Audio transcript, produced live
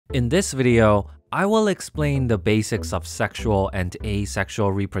In this video, I will explain the basics of sexual and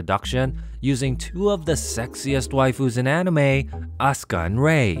asexual reproduction using two of the sexiest waifus in anime, Asuka and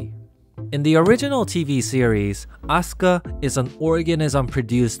Rei. In the original TV series, Asuka is an organism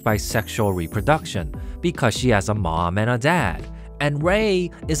produced by sexual reproduction because she has a mom and a dad, and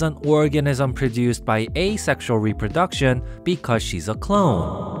Rei is an organism produced by asexual reproduction because she's a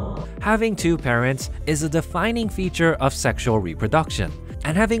clone. Having two parents is a defining feature of sexual reproduction,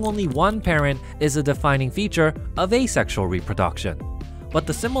 and having only one parent is a defining feature of asexual reproduction. But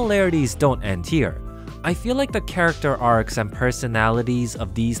the similarities don't end here. I feel like the character arcs and personalities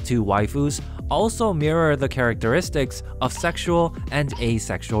of these two waifus also mirror the characteristics of sexual and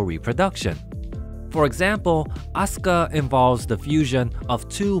asexual reproduction. For example, Asuka involves the fusion of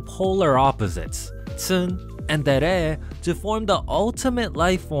two polar opposites, Tsun and Dere, to form the ultimate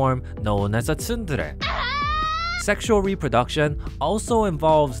life form known as a tsundere. Sexual reproduction also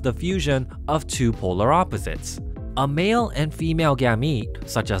involves the fusion of two polar opposites. A male and female gamete,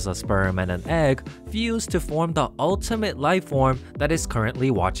 such as a sperm and an egg, fuse to form the ultimate life form that is currently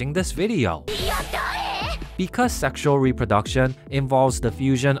watching this video. Because sexual reproduction involves the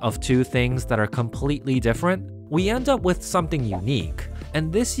fusion of two things that are completely different, we end up with something unique.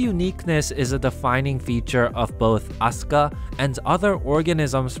 And this uniqueness is a defining feature of both Asuka and other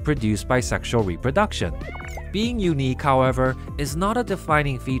organisms produced by sexual reproduction. Being unique, however, is not a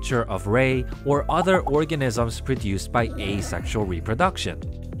defining feature of Rei or other organisms produced by asexual reproduction.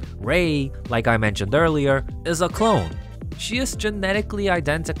 Rei, like I mentioned earlier, is a clone. She is genetically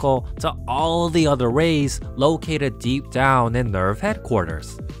identical to all the other Reis located deep down in nerve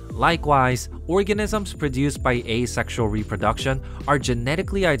headquarters. Likewise, organisms produced by asexual reproduction are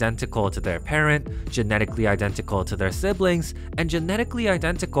genetically identical to their parent, genetically identical to their siblings, and genetically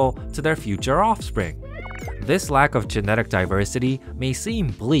identical to their future offspring. This lack of genetic diversity may seem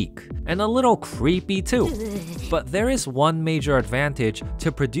bleak and a little creepy too, but there is one major advantage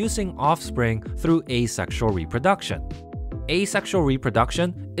to producing offspring through asexual reproduction. Asexual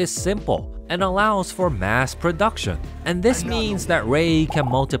reproduction is simple and allows for mass production, and this means that Rei can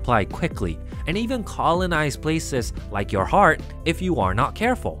multiply quickly and even colonize places like your heart if you are not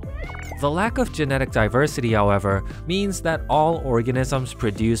careful. The lack of genetic diversity, however, means that all organisms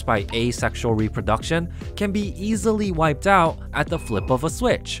produced by asexual reproduction can be easily wiped out at the flip of a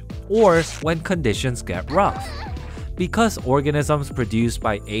switch, or when conditions get rough. Because organisms produced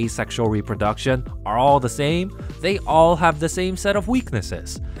by asexual reproduction are all the same, they all have the same set of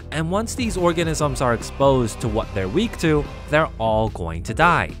weaknesses. And once these organisms are exposed to what they're weak to, they're all going to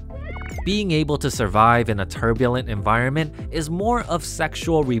die. Being able to survive in a turbulent environment is more of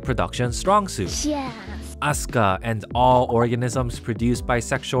sexual reproduction's strong suit. Yes. Asuka and all organisms produced by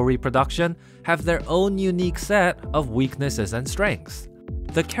sexual reproduction have their own unique set of weaknesses and strengths.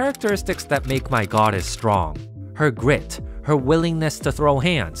 The characteristics that make my goddess strong: her grit, her willingness to throw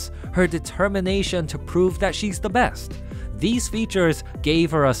hands, her determination to prove that she's the best. These features gave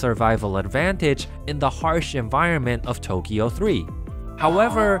her a survival advantage in the harsh environment of Tokyo 3.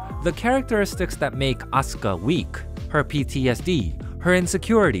 However, the characteristics that make Asuka weak, her PTSD, her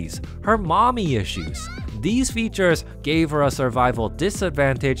insecurities, her mommy issues, these features gave her a survival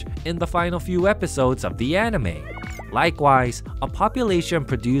disadvantage in the final few episodes of the anime. Likewise, a population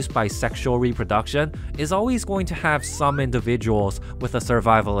produced by sexual reproduction is always going to have some individuals with a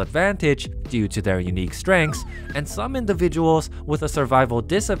survival advantage due to their unique strengths, and some individuals with a survival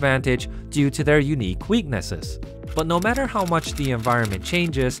disadvantage due to their unique weaknesses. But no matter how much the environment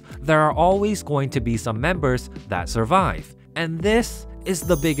changes, there are always going to be some members that survive. And this is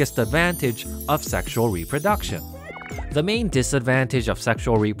the biggest advantage of sexual reproduction. The main disadvantage of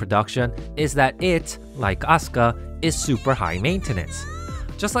sexual reproduction is that it, like Asuka, is super high maintenance.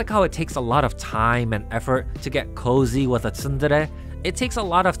 Just like how it takes a lot of time and effort to get cozy with a tsundere, it takes a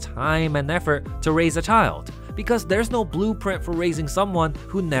lot of time and effort to raise a child, because there's no blueprint for raising someone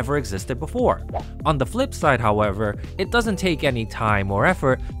who never existed before. On the flip side, however, it doesn't take any time or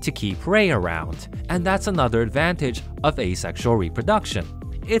effort to keep Rei around, and that's another advantage of asexual reproduction.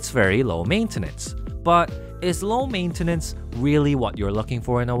 It's very low maintenance. But is low maintenance really what you're looking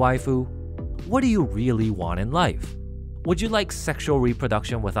for in a waifu? What do you really want in life? Would you like sexual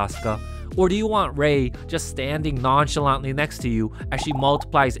reproduction with Asuka? Or do you want Rei just standing nonchalantly next to you as she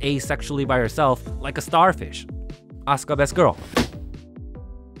multiplies asexually by herself like a starfish? Asuka, best girl.